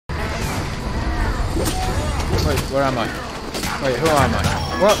Wait, where am I? Wait, who am I?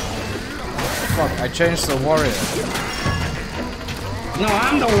 What? Fuck, I changed the warrior. No,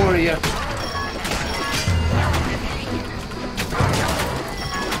 I'm the warrior.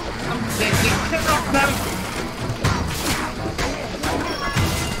 Pick up them.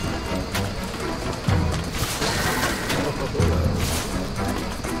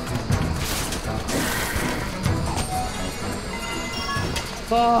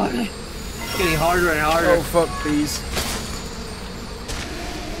 Oh, it's getting harder and harder. Oh fuck these.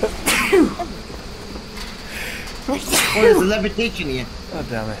 Oh, there's a levitation here. God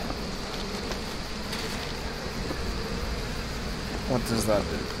damn it. What does that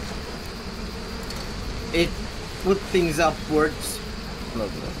do? It put things upwards.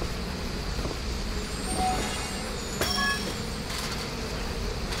 Lovely.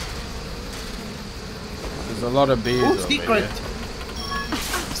 There's a lot of bees over secret! here.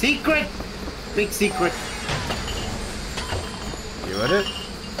 Secret! Big secret. You at it?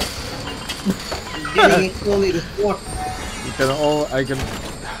 Getting it slowly to sport. You can all, I can...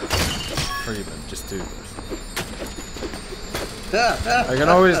 Freeman, just do this. I can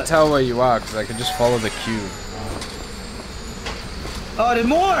always tell where you are because I can just follow the cube. Oh, there's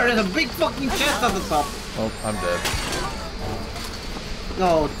more! There's a big fucking chest on the top. Oh, I'm dead.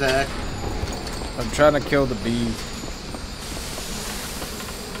 Oh, Dad. I'm trying to kill the bees.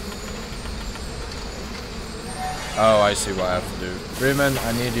 Oh, I see what I have to do. Freeman,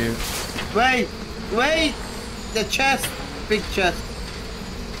 I need you. Wait! Wait! The chest! Big chest.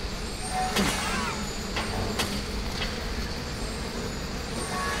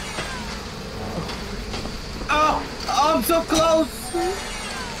 Oh! I'm so close!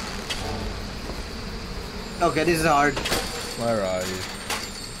 Okay, this is hard. Where are you?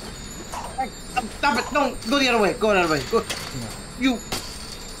 Stop it! Don't go the other way. Go the other way. Go. You.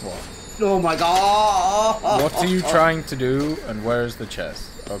 What? Oh my god! What are you trying to do? And where's the chest?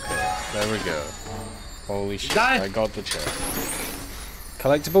 Okay, there we go. Holy shit! Got it. I got the chest.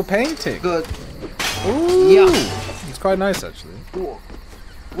 Collectible painting. Good. Ooh, Yeah. it's quite nice actually.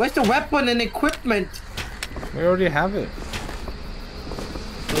 Where's the weapon and equipment? We already have it.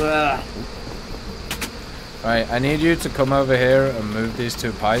 Right, I need you to come over here and move these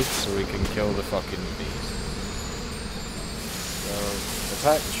two pipes so we can kill the fucking bees. So,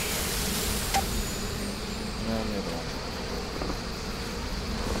 attach. And the other one.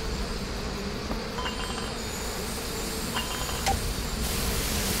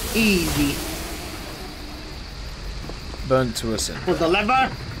 Easy. Burnt to a cinder. Pull the lever.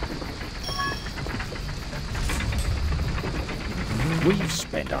 We've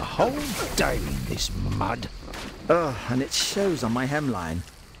spent a whole day in this mud. Oh, and it shows on my hemline.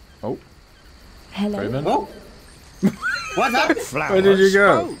 Oh. Hello. Freeman? Oh. What's up? Flowers Where did you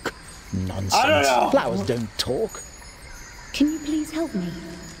go? spoke. Nonsense. I don't know. Flowers don't talk. Can you please help me?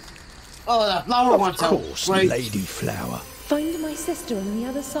 Oh, the flower Of wants help. course, Wait. Lady Flower. Find my sister on the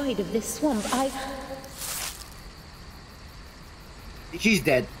other side of this swamp. She's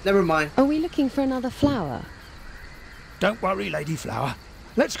dead. Never mind. Are we looking for another flower? Don't worry, Lady Flower.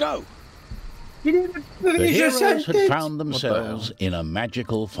 Let's go. You didn't The finish your heroes had sentence. found themselves in a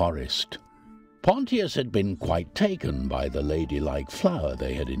magical forest. Pontius had been quite taken by the ladylike flower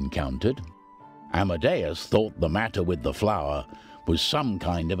they had encountered. Amadeus thought the matter with the flower was some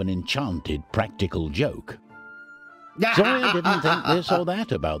kind of an enchanted practical joke. Zoya didn't think this or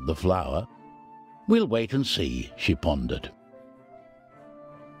that about the flower. We'll wait and see, she pondered.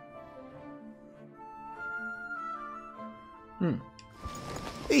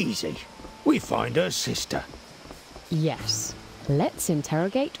 Easy. We find her sister. Yes. Let's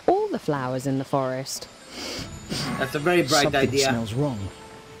interrogate all the flowers in the forest. That's a very bright Something idea. smells wrong.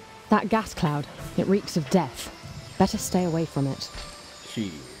 That gas cloud, it reeks of death. Better stay away from it.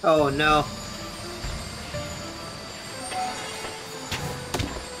 She. Oh no.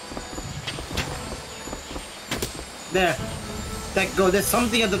 There. That go. There's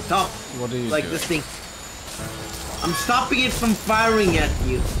something at the top. What are you Like doing? this thing. I'm stopping it from firing at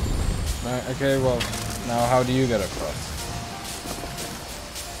you. Right, okay, well, now how do you get across?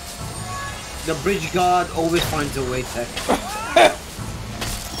 The bridge god always finds a way, Tech.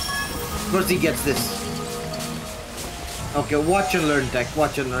 First he gets this. Okay, watch and learn, Tech.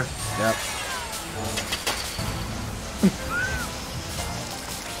 Watch and learn. Yep.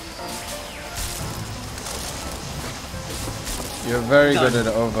 You're very good at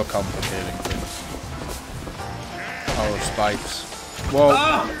overcomplicating things. Oh, spikes. Whoa.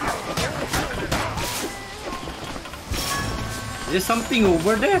 Ah! There's something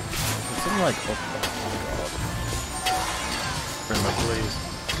over there? There's something like up there. Oh, God. Bring my please.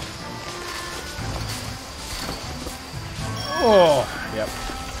 Oh, yep.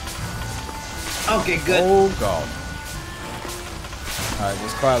 Okay, good. Oh god. Alright,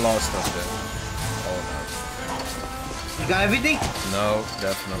 there's quite a lot of stuff there. Oh You got everything? no. No,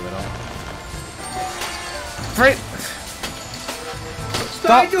 definitely not. Great!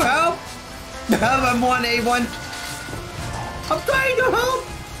 Trying to help! Help, I'm 1A1. I'm trying to help!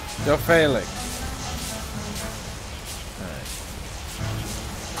 You're failing. Alright.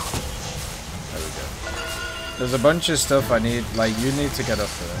 There we go. There's a bunch of stuff I need, like, you need to get up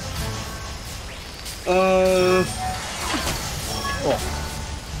for that. Oh.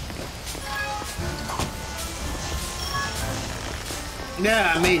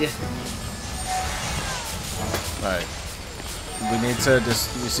 Yeah, I made it. Right. We need to just,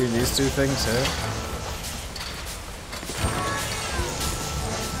 you see these two things here?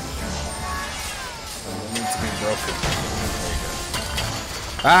 They need to be broken. There you go.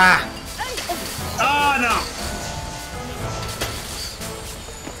 Ah! Oh no!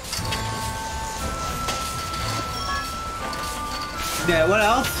 Yeah, what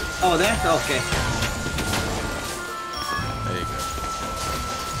else? Oh, that's okay. There you go.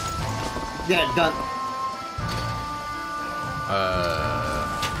 Yeah, done.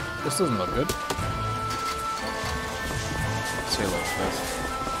 This doesn't look good. Let's see, look first.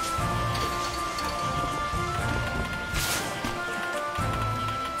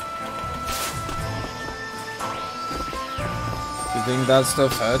 You think that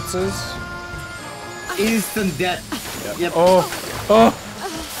stuff hurts us? Instant death. Yep. Oh! Oh!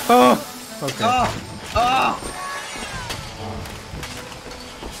 Oh! Okay. Oh! Oh!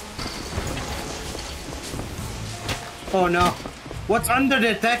 Oh no. What's under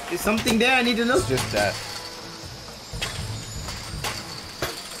the tech? Is something there I need to look? It's just death.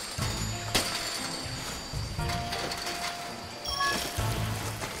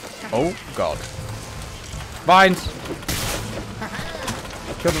 Oh god. Vines!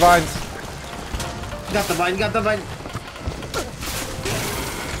 Kill the vines! Got the vine, got the vine.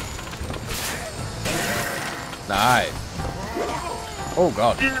 Nice. Oh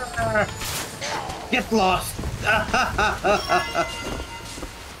god. Get lost.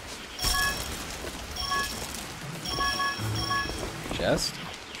 Chest.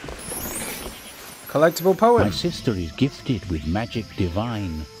 Collectible poem. My sister is gifted with magic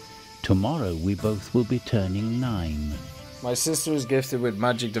divine. Tomorrow we both will be turning 9. My sister is gifted with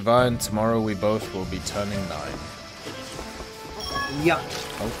magic divine. Tomorrow we both will be turning 9. Yeah.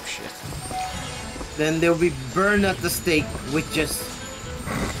 Oh shit. Then they'll be burned at the stake, witches.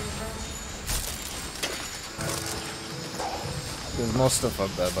 There's more stuff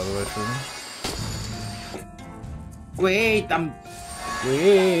up there, by the way, Trine. Wait,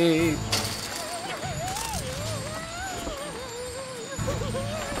 Wait.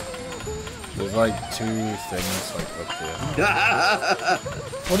 There's like 2 things like up here.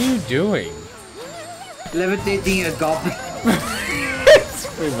 What are you doing? levitating a goblin.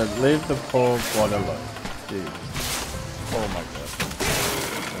 Freeman, leave the poor one alone. Jeez. Oh my god.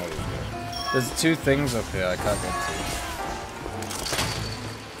 There we go. There's 2 things up here I can't get to.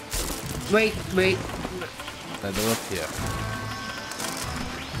 Wait. No, they're up here.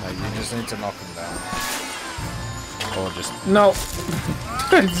 No, you just need to knock them down. Or just... No!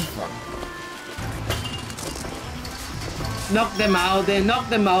 It's fun. Knock them out, they're not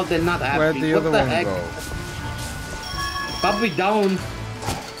happy. Where'd the other one go? Probably down.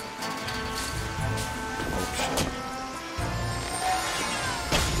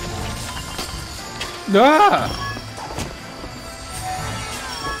 Ah!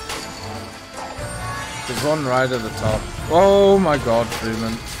 There's one right at the top. Oh my god,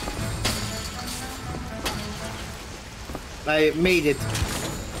 Freeman. I made it.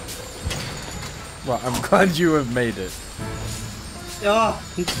 Well, I'm glad you have made it. Oh.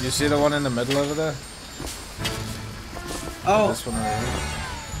 You see the one in the middle over there? Oh. This one over here.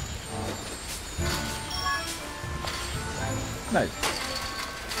 Nice.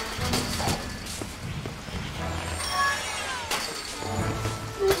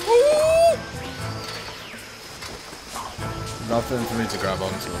 Nothing for me to grab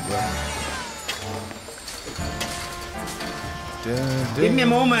onto. Give me a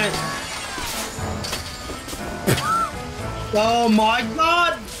moment. Oh my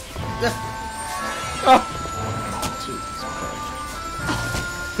god! Oh.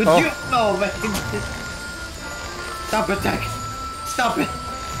 Could Oh. you? No, man. Stop attack. Stop it.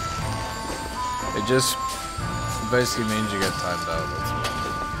 It just basically means you get timed out. That's what it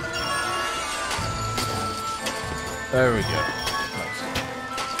is. There we go. Nice.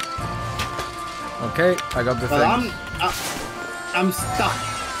 Okay, I got the Well, thing. I'm stuck.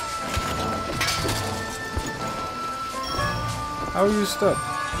 How are you stuck?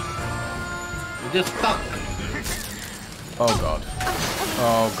 You're just stuck. Oh god.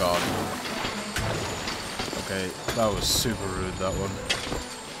 Oh god. Okay, that was super rude, that one.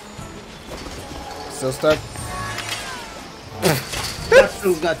 Still stuck?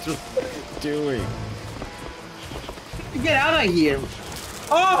 Got through. What are you doing? Get out of here.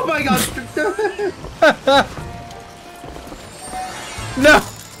 Oh my god. No!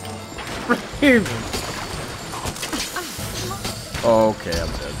 Raven! Okay, I'm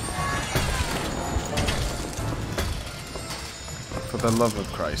dead. For the love of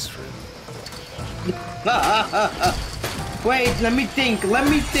Christ, Trine. Wait, let me think. Let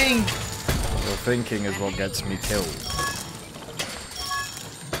me think. Your thinking is what gets me killed.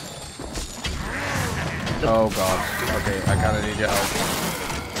 Oh god. Okay, I kinda need your help.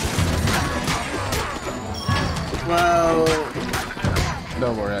 Well,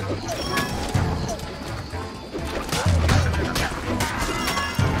 Don't worry, I got it.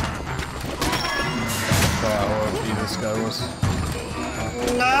 How OP this guy was.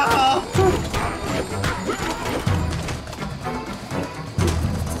 no.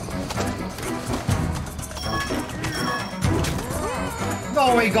 Go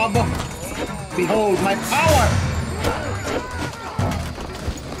away, Gobbo. Behold my power.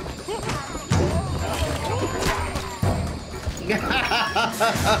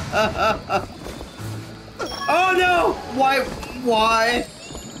 Oh no! Why? Why?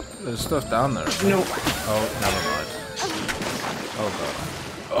 There's stuff down there. No. Oh, never mind. Oh god.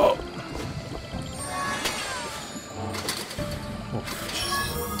 Oh!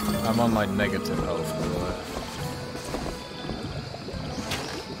 Oof. I'm on like negative health, by the way.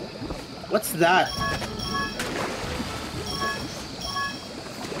 What's that?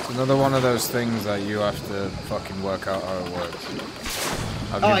 It's another one of those things that you have to fucking work out how it works.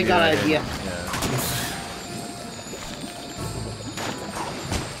 Oh, I got an idea. Yeah.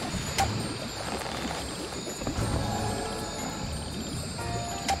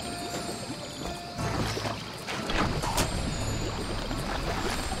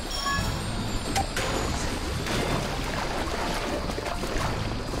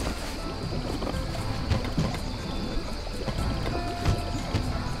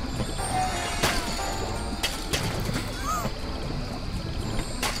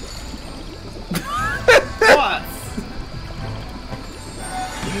 What?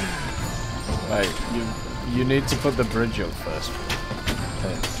 Right, you need to put the bridge up first.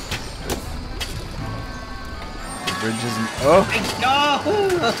 Okay. The bridge isn't. Oh! No!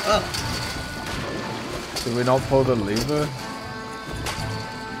 Did we not pull the lever?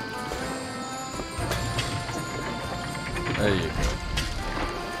 There you go.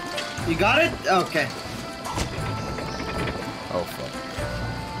 You got it? Okay. Oh fuck.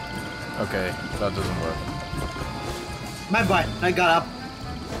 Okay, that doesn't work. My butt. I got up.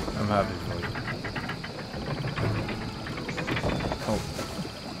 I'm happy for you. Oh.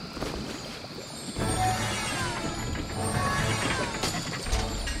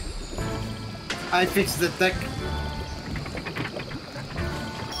 I fixed the deck.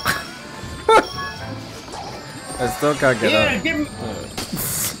 I still can't get Here, up. give me.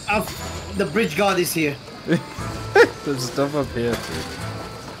 The bridge god is here. There's stuff up here too.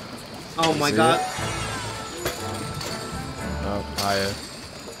 Oh my See god. it? Oh, higher.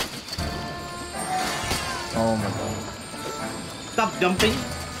 Oh my god. Stop jumping.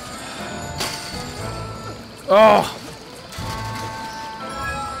 Oh!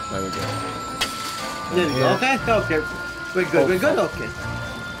 There we go. There we go. Yeah. Okay, okay. We're good. We're good. Okay.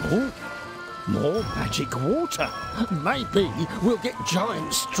 Oh, more magic water. Maybe we'll get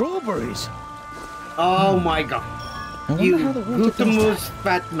giant strawberries. Oh my god. I wonder You how the water does Gutamus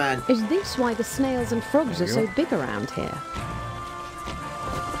fat man. Is this why the snails and frogs are so big around here?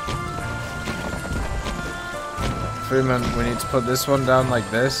 Freeman, we need to put this one down like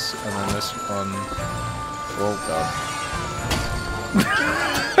this, and then this one. Oh god.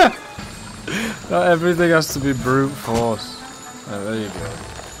 Not everything has to be brute force. Oh, there you go.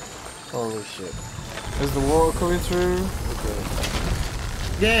 Holy shit. Is the water coming through? Okay.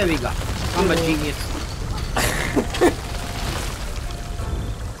 There we go. I'm a genius.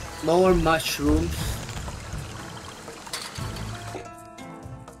 More mushrooms.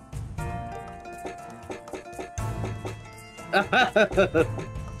 Right.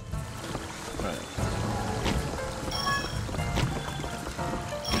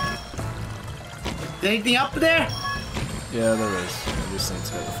 Anything up there? Yeah, there is. I just need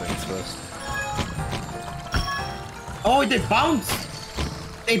to get the things first. Oh, they bounce.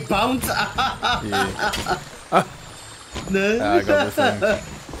 They bounce. Yeah. No. I got the things.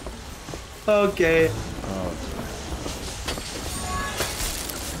 Okay. Oh.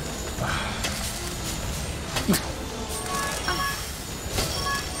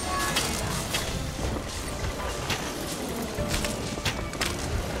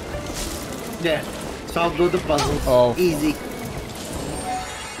 There. Solved all the puzzles. Oh. Easy.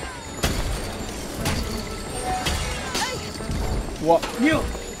 What? You.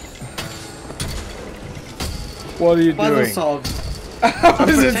 What are you Puzzle doing? solved. How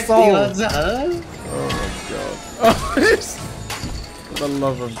is it solved? Huh? Oh my god. Oh, it's... For the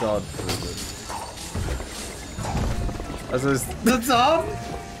love of God, prove it. As is... That's all?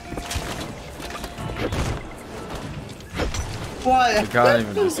 What? You can't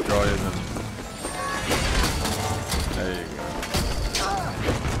even destroy them. There you go.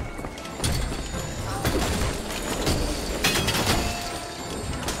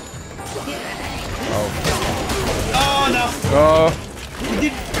 Oh. Oh no! Oh!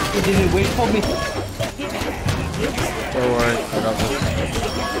 You didn't wait for me. Don't worry, I got this.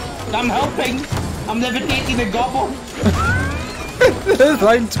 I'm helping. I'm levitating the gobble. There's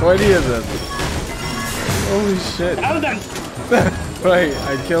like 20 of them. Holy shit. Hold on. Right,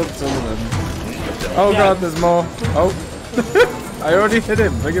 I killed some of them. Oh god, there's more. Oh. I already hit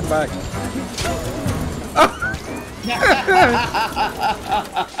him. Bring it back.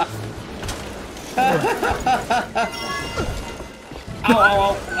 Ow, ow,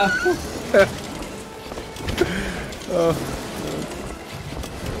 ow. Oh.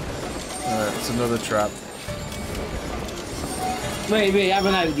 Alright, it's another trap. Wait, I have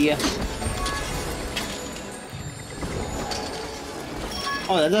an idea.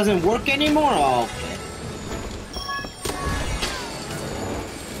 Oh, that doesn't work anymore? Oh, okay.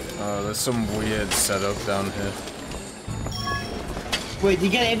 There's some weird setup down here. Wait, did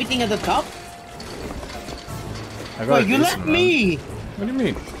you get everything at the top? I got Wait, you left me! What do you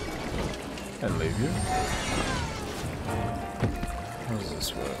mean? I didn't leave you. How does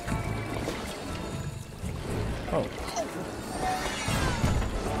this work? Oh.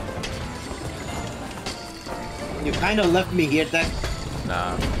 You kind of left me here, Tech.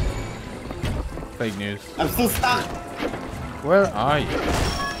 Nah. Fake news. I'm still stuck. Where are you?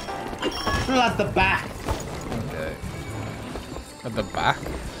 Still at the back. Okay. At the back?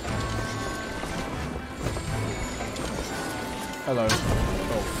 Hello.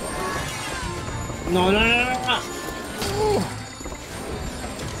 Oh, fuck. No.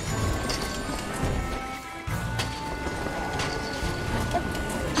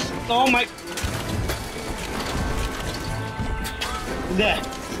 Oh my. There.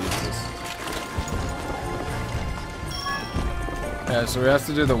 Yeah, so we have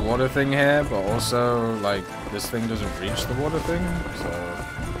to do the water thing here, but also, like, this thing doesn't reach the water thing, so...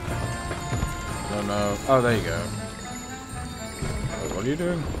 I don't know. Oh, there you go. Wait, what are you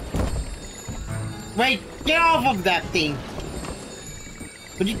doing? Wait, get off of that thing.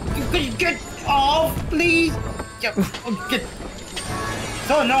 Could you get off, please? Get.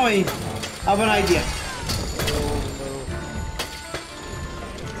 So annoying. I have an idea.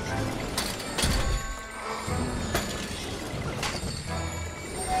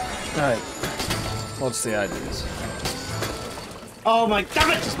 Alright. What's the ideas? Oh my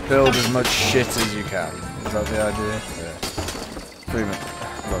god! Just build as much shit as you can. Is that the idea? Yeah. Freeman,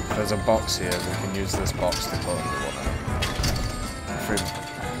 look, there's a box here. We can use this box to put in the water. Freeman.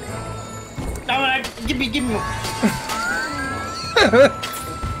 Oh, give me.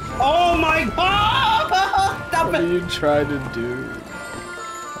 Oh my god! Stop What it! are you trying to do?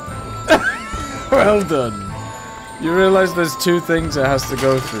 Well done. You realize there's two things it has to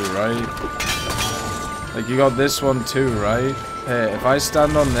go through, right? Like, you got this one too, right? Hey, if I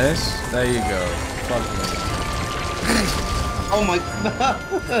stand on this, there you go. Fuck me. Oh my.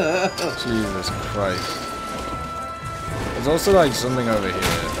 Jesus Christ. There's also, like, something over here.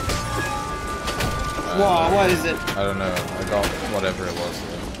 Wow, what is it? I don't know. I got whatever it was.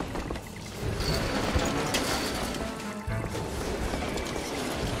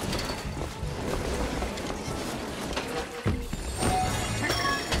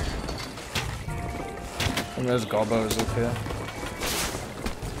 And there's gobos up here.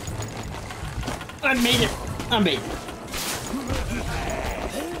 I made it.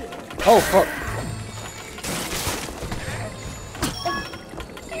 Oh, fuck.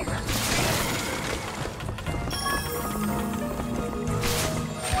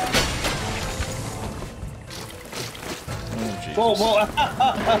 Whoa, whoa.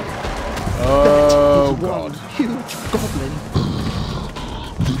 Oh, God. Huge goblin.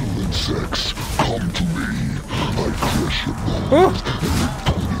 Little insects, come to me. I crush your bones.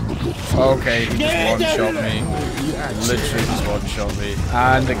 Okay, he just one-shot me. Literally just one-shot me.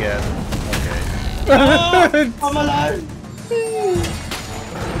 And again. Okay. Oh, I'm alive.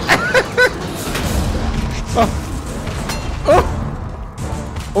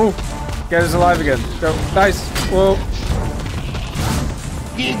 Oh! Get us alive again. Go. Nice. Whoa.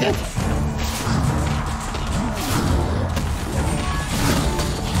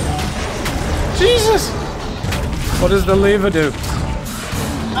 Jesus! What does the lever do?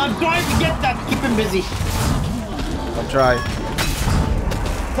 I'm trying to get that. Keep him busy. I'll try.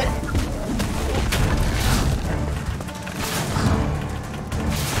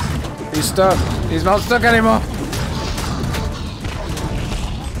 He's stuck. He's not stuck anymore.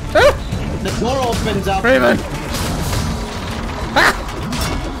 The door opens up. Freeman! Ah!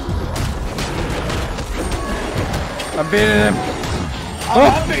 I'm beating him.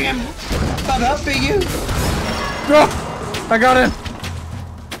 I'm helping him. I'm helping you. Go! I got him.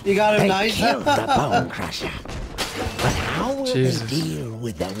 You got him They nice. killed the bone crusher. But how will Jesus. they deal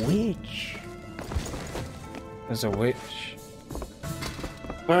with the witch? There's a witch.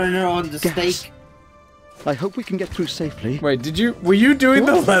 Burner on the Gas. stake. I hope we can get through safely. Wait, were you doing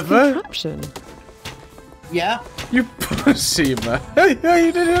What's the this lever? contraption? Yeah. You pussy, man. You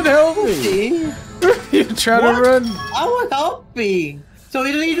didn't help me. See? You're trying What? to run. I was helping. So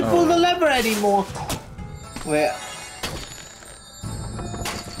you don't need to pull the lever anymore. Where?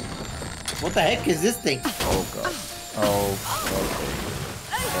 What the heck is this thing? Oh, God. Oh,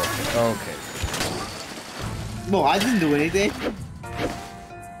 okay. Okay. Well, I didn't do anything.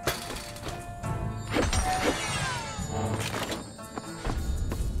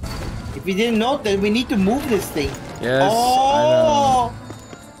 If you didn't know, then we need to move this thing. Yes, Oh,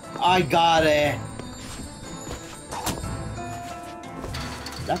 I got it.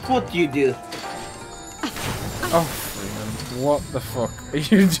 That's what you do. Oh, Freeman, what the fuck are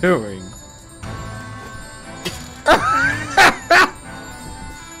you doing?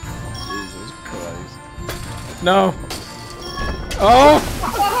 Jesus Christ. No. Oh!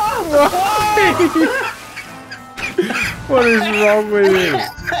 What is wrong with you?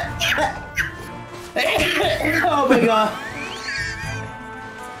 Oh my god.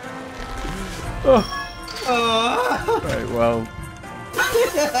 Right, well.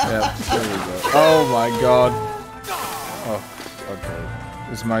 Yeah, there we go. Oh my god. Oh, okay.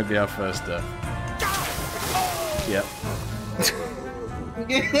 This might be our first death. Yep.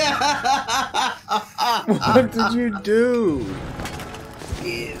 What did you do?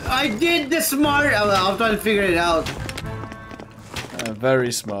 I did the smart. I'm trying to figure it out.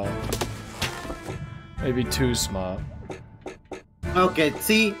 Very smart. Maybe too smart. Okay,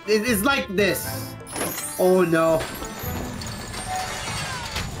 see, it's like this. Oh no.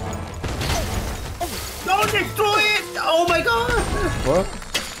 Don't destroy it! Oh my god! What?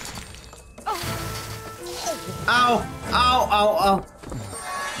 Ow! Ow! Ow! Ow!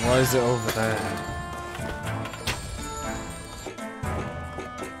 Why is it over there?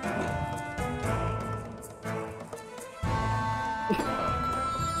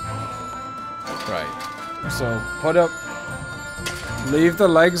 Right. So put up. Leave the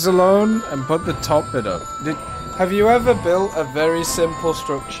legs alone and put the top bit up. Have you ever built a very simple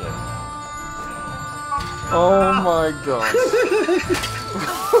structure? Oh my god.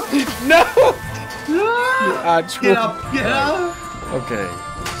 No! You actual... Get up! Get up! Okay.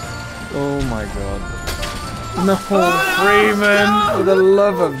 Oh my god. No, Freeman! For the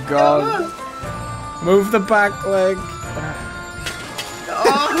love of God. Move the back leg.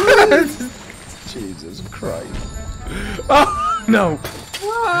 Jesus Christ. Oh, no!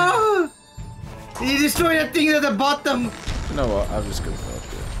 You destroy that thing at the bottom! You know what? I'm just gonna go up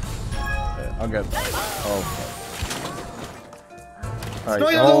here. Yeah, I'll get... Oh, fuck.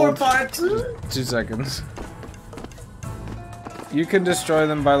 Destroy the Alright, lower hold. part! 2 seconds. You can destroy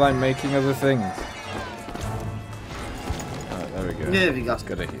them by, like, making other things. Alright, there we go. There we go. It's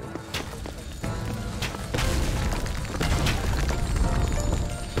gotta heal.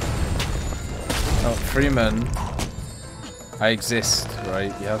 Oh, Freeman. I exist,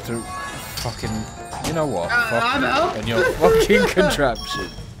 right? You have to fucking... You know what? Fuck I'm you out. and your fucking contraption.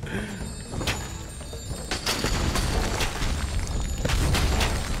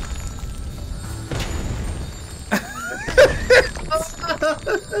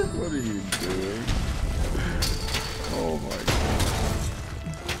 What are you doing? Oh my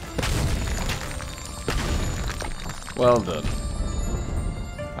god. Well done.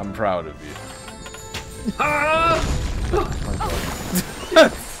 I'm proud of you. Oh my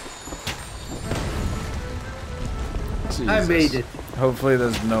god. I Jesus. made it. Hopefully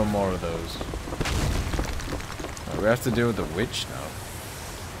there's no more of those. We have to deal with the witch now.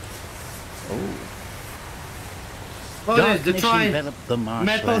 Oh. Oh, there's the Darkness Trine. enveloped the Metal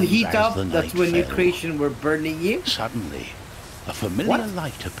marshlands heat as up. the That's night when new fell. creation were burning you. Suddenly, a familiar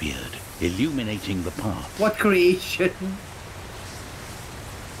light appeared, illuminating the path. What creation?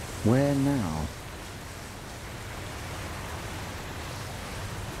 Where now?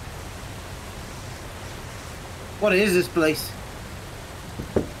 What is this place?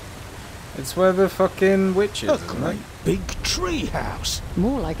 It's where the fucking witch is, A isn't it? great big tree house.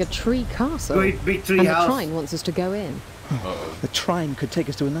 More like a tree castle. Great big tree and house. the Trine wants us to go in. The Trine could take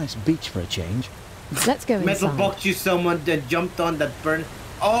us to a nice beach for a change. Let's go Metal inside. box you someone that jumped on that burned.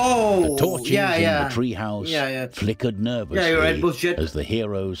 Oh, The torches yeah, in yeah. the treehouse Yeah. flickered nervously you're right, bullshit. as the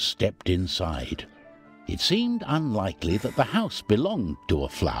heroes stepped inside. It seemed unlikely that the house belonged to a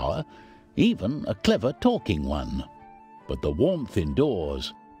flower, even a clever talking one. But the warmth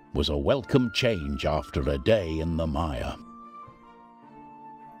indoors was a welcome change after a day in the mire.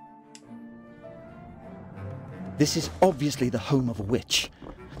 This is obviously the home of a witch.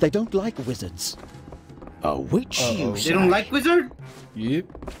 They don't like wizards. A witch, you They say? don't like wizard? Yep.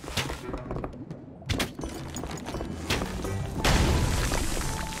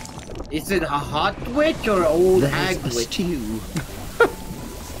 Is it a hot witch or an old There's hag a witch? stew.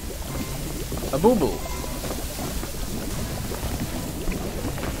 A booble.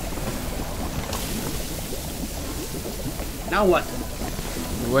 Now what?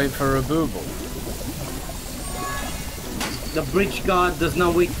 You wait for a booble. The bridge god does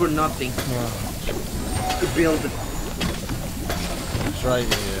not wait for nothing to build it. It's right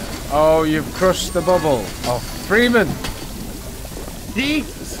here. Oh, you've crushed the bubble. Oh, Freeman! See?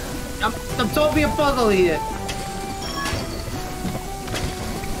 I'm solving a puzzle here.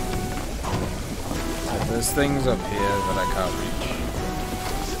 There's things up here that I can't reach.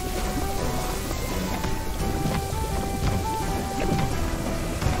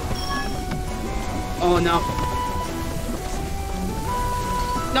 Oh no.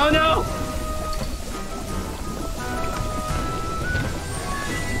 No!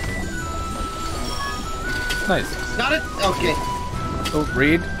 Nice. Got it? Okay. Oh,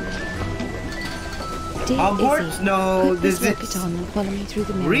 read. Dear Hogwarts? Izzy, No, put this this rocket is... on and follow me through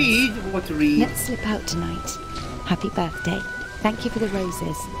the mirrors. Read? What to read? Let's slip out tonight. Happy birthday. Thank you for the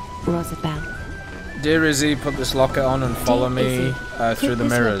roses, Rosabelle. Dear Izzy, put this locket on and follow Dear me Izzy, through put the this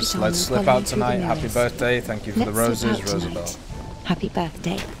mirrors. locket on Let's and slip follow out me through the tonight. Happy mirrors. birthday. Thank you for the Let's slip roses, out Rosabelle. tonight. Happy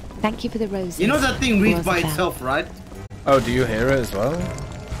birthday. Thank you for the roses. You know that thing reads by Rosabelle. itself, right? Oh, do you hear it as well?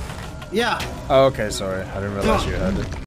 Yeah. Oh, okay, sorry. I didn't realize you heard it.